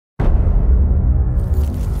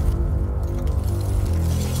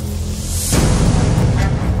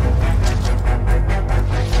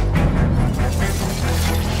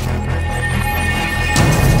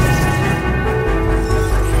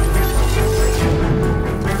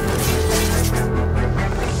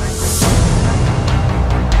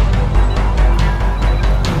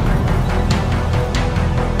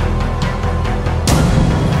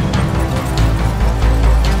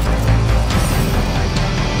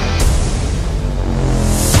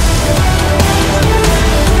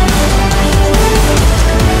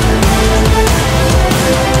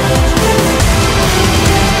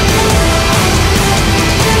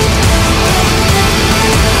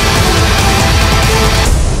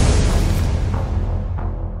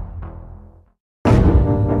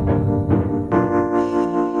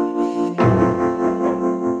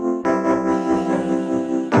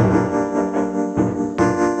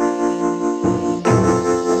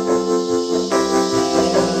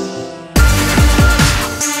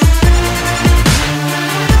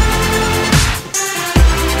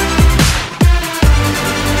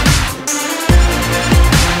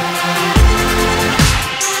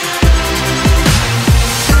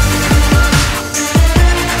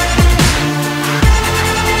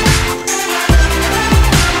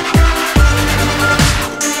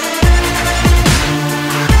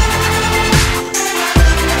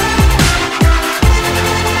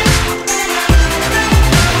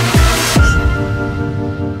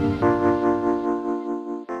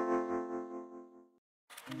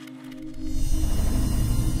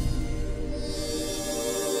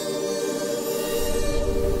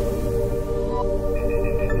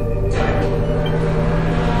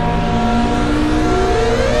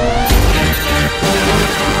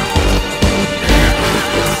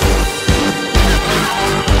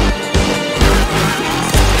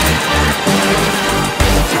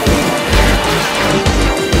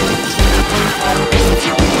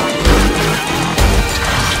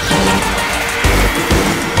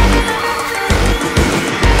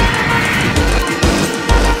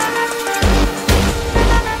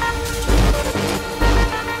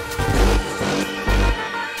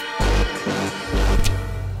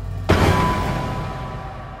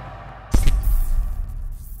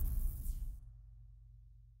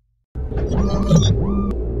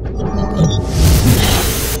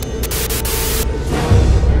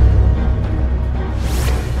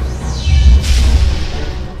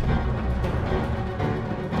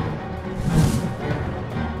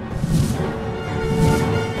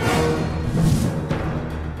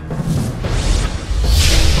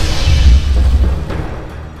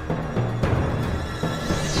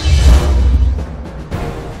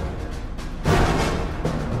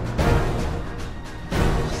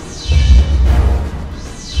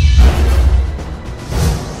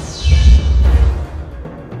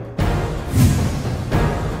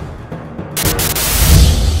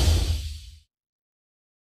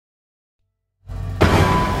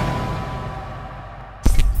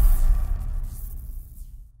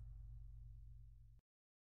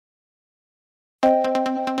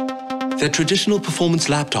They're traditional performance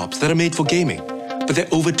laptops that are made for gaming, but they're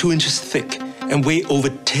over 2 inches thick and weigh over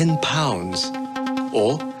 10 pounds.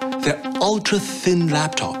 Or they're ultra-thin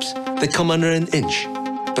laptops that come under an inch,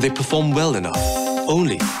 but they perform well enough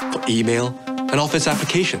only for email and office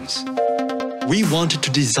applications. We wanted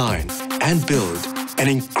to design and build an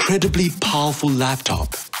incredibly powerful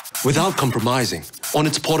laptop without compromising on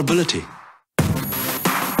its portability.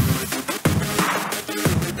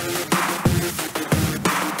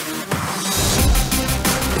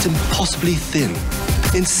 It's impossibly thin,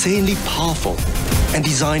 insanely powerful, and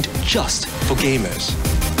designed just for gamers.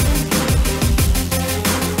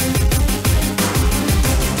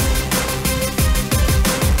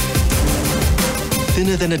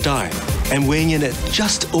 Thinner than a dime and weighing in at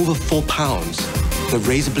just over 4 pounds, the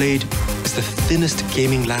Razer Blade is the thinnest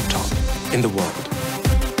gaming laptop in the world.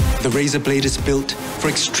 The Razer Blade is built for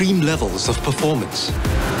extreme levels of performance.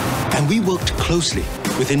 And we worked closely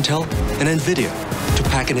with Intel and NVIDIA to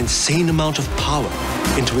pack an insane amount of power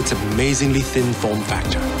into its amazingly thin form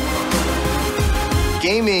factor.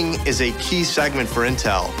 Gaming is a key segment for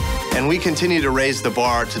Intel, and we continue to raise the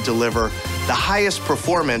bar to deliver the highest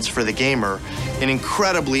performance for the gamer in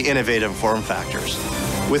incredibly innovative form factors.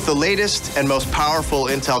 With the latest and most powerful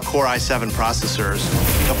Intel Core i7 processors,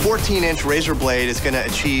 the 14-inch Razer Blade is going to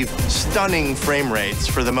achieve stunning frame rates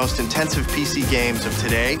for the most intensive PC games of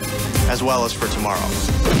today, as well as for tomorrow.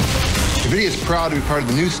 NVIDIA is proud to be part of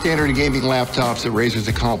the new standard of gaming laptops that Razer's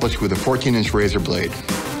accomplished with the 14-inch Razer Blade.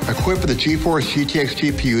 Equipped with a GeForce GTX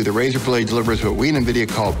GPU, the Razer Blade delivers what we in NVIDIA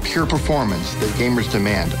call pure performance that gamers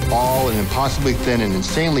demand, all in an impossibly thin and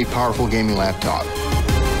insanely powerful gaming laptop.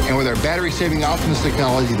 And with our battery-saving Optimus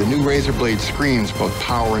technology, the new Razer Blade screams both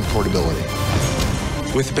power and portability.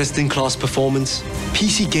 With best-in-class performance,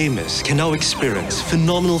 PC gamers can now experience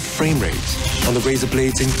phenomenal frame rates on the Razer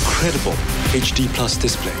Blade's incredible HD+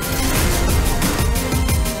 display.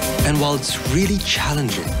 And while it's really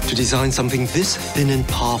challenging to design something this thin and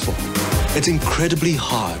powerful, it's incredibly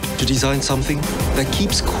hard to design something that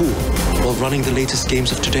keeps cool while running the latest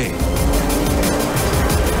games of today.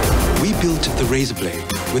 We built the Razer Blade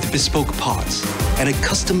with bespoke parts and a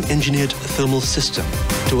custom-engineered thermal system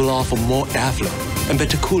to allow for more airflow and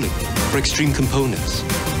better cooling for extreme components.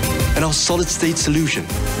 And our solid-state solution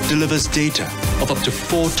delivers data of up to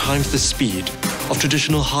 4 times the speed of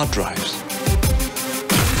traditional hard drives.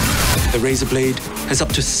 The Razer Blade has up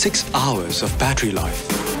to 6 hours of battery life.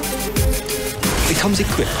 It comes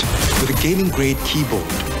equipped with a gaming-grade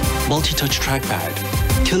keyboard, multi-touch trackpad,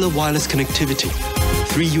 killer wireless connectivity,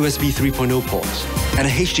 3 USB 3.0 ports, and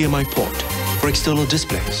a HDMI port for external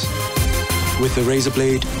displays. With the Razer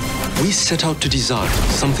Blade, we set out to design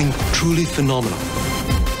something truly phenomenal.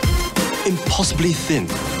 Impossibly thin,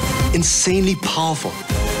 insanely powerful,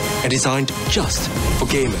 and designed just for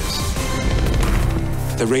gamers.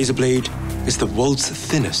 The Razer Blade is the world's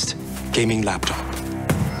thinnest gaming laptop.